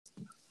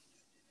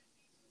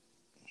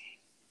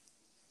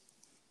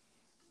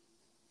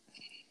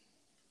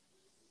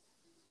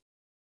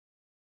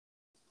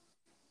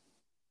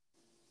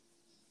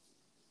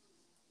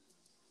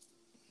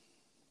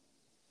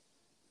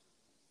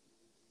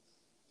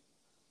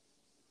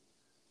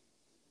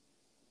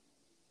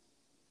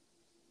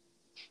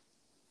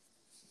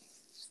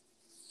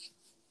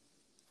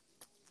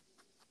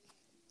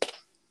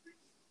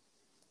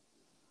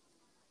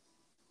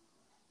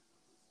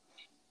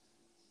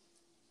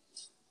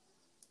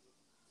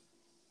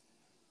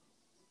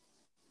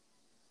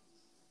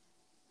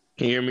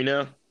Can you hear me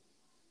now?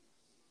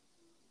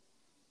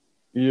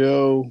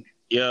 Yo,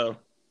 Yo,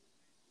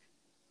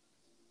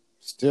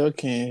 still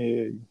can't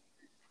hear you.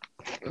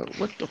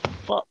 what the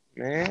fuck,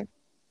 man?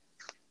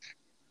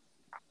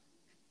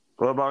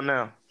 What about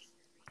now?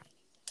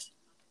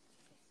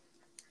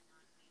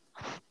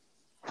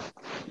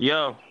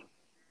 Yo,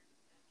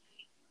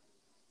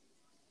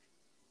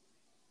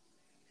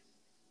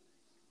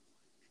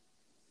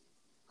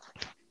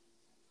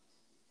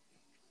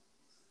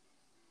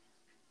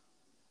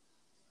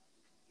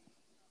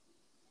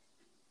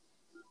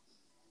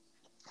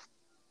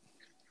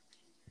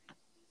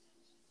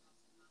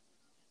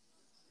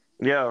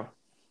 yo,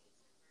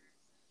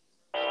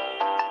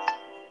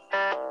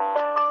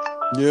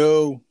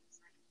 Yo,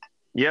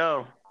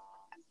 yo.